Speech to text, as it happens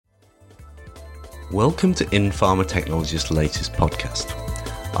Welcome to InPharma Technology's latest podcast.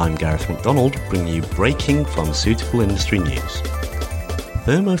 I'm Gareth McDonald, bringing you breaking pharmaceutical industry news.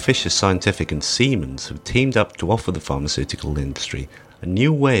 Thermo Fisher Scientific and Siemens have teamed up to offer the pharmaceutical industry a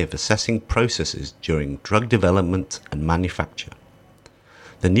new way of assessing processes during drug development and manufacture.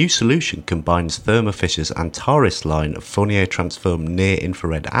 The new solution combines Thermo Fisher's Antares line of Fourier transform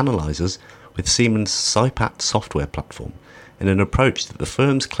near-infrared analyzers with Siemens' SciPat software platform in an approach that the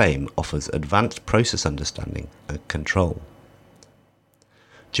firms claim offers advanced process understanding and control.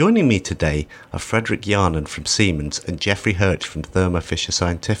 Joining me today are Fredrik Järnen from Siemens and Jeffrey Hirsch from Thermo Fisher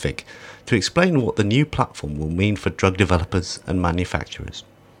Scientific to explain what the new platform will mean for drug developers and manufacturers.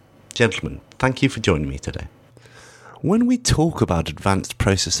 Gentlemen, thank you for joining me today. When we talk about advanced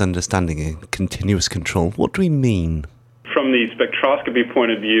process understanding and continuous control, what do we mean? From the spectroscopy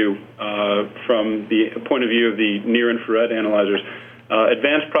point of view, from the point of view of the near-infrared analyzers,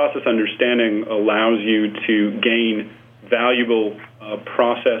 advanced process understanding allows you to gain valuable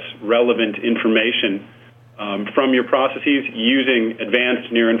process-relevant information from your processes using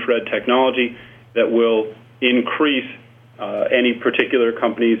advanced near-infrared technology that will increase any particular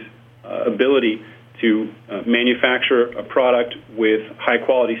company's ability to manufacture a product with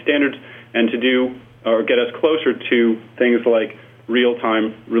high-quality standards and to do or get us closer to things like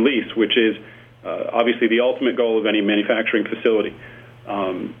real-time release, which is obviously the ultimate goal of any manufacturing facility.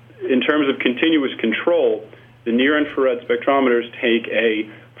 In terms of continuous control, the near-infrared spectrometers take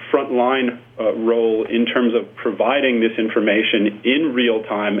a frontline role in terms of providing this information in real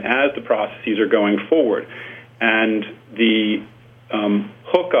time as the processes are going forward. And the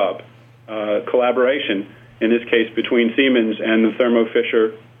hookup collaboration, in this case between Siemens and the Thermo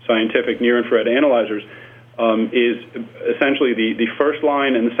Fisher Scientific near-infrared analyzers, is essentially the first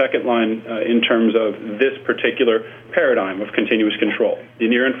line and the second line in terms of this particular paradigm of continuous control. The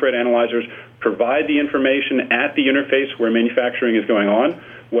near-infrared analyzers provide the information at the interface where manufacturing is going on,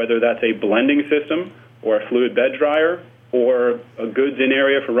 whether that's a blending system or a fluid bed dryer or a goods in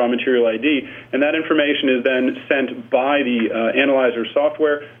area for raw material ID, and that information is then sent by the analyzer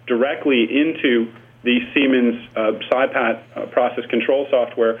software directly into the Siemens SciPat process control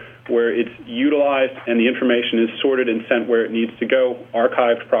software, where it's utilized and the information is sorted and sent where it needs to go,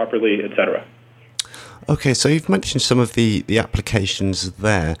 archived properly, etc. Okay, so you've mentioned some of the applications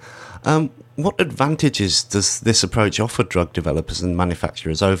there. What advantages does this approach offer drug developers and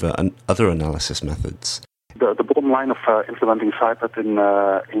manufacturers over other analysis methods? The bottom line of implementing SciPat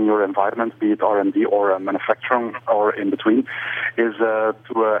in your environment, be it R&D or manufacturing or in between, is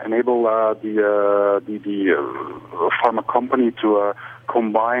to enable the pharma company to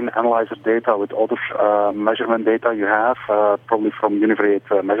combine analyzer data with other measurement data you have, probably from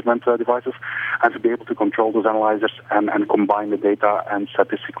Univariate measurement devices, and to be able to control those analyzers and combine the data and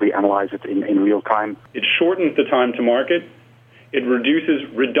statistically analyze it in real time. It shortens the time to market. It reduces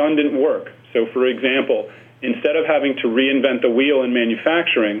redundant work. So, for example, instead of having to reinvent the wheel in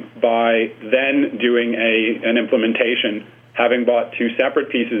manufacturing by then doing an implementation, having bought two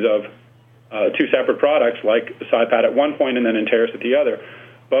separate pieces of two separate products like SciPat at one point and then Antares at the other,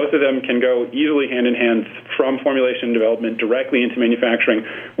 both of them can go easily hand in hand from formulation development directly into manufacturing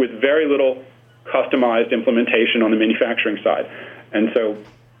with very little customized implementation on the manufacturing side. And so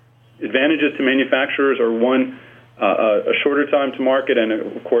advantages to manufacturers are one, a shorter time to market and,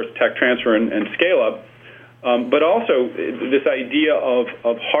 of course, tech transfer and scale-up, but also this idea of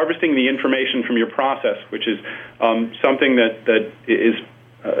harvesting the information from your process, which is something that is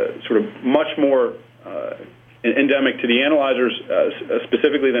sort of much more endemic to the analyzers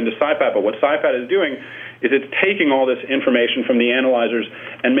specifically than to SciPat. But what SciPat is doing is it's taking all this information from the analyzers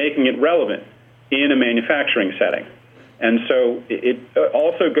and making it relevant in a manufacturing setting. And so it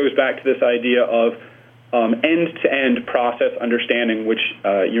also goes back to this idea of end-to-end process understanding, which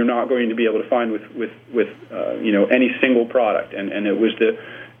you're not going to be able to find with any single product. And it was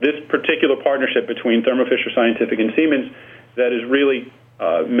this particular partnership between Thermo Fisher Scientific and Siemens that has really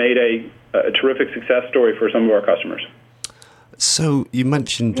made a terrific success story for some of our customers. So you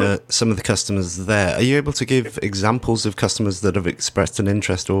mentioned some of the customers there. Are you able to give examples of customers that have expressed an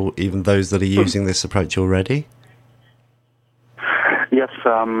interest or even those that are using this approach already? Yes,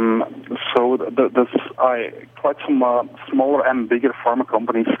 so there's quite some smaller and bigger pharma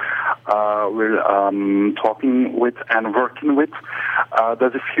companies we're talking with and working with.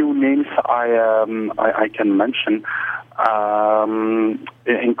 There's a few names I can mention,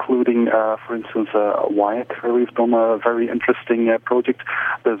 including, for instance, Wyeth, where we've done a very interesting project.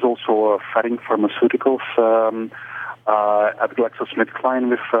 There's also Ferring Pharmaceuticals. At GlaxoSmithKline,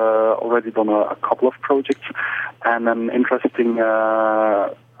 we've already done a couple of projects, and an interesting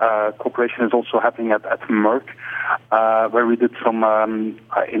cooperation is also happening at Merck, where we did some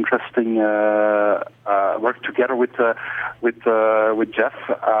interesting work together with Jeff.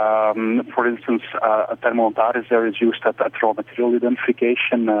 For instance, a thermoantares there is used at raw material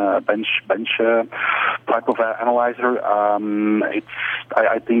identification, bench type of analyzer.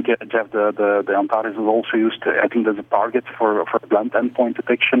 I think Jeff, the Antares is also used. I think there's a target for blend endpoint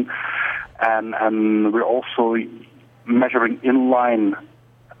detection, and we're also measuring inline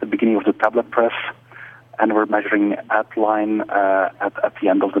at the beginning of the tablet press, and we're measuring at-line at the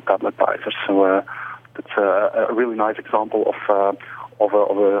end of the tablet riser. So that's a really nice example of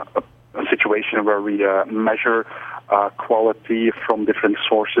a situation where we measure quality from different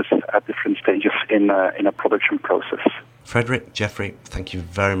sources at different stages in a production process. Frederick, Jeffrey, thank you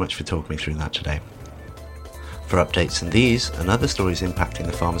very much for talking me through that today. For updates on these and other stories impacting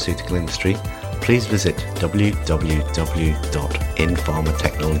the pharmaceutical industry, please visit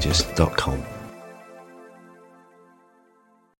www.inpharmatechnologist.com.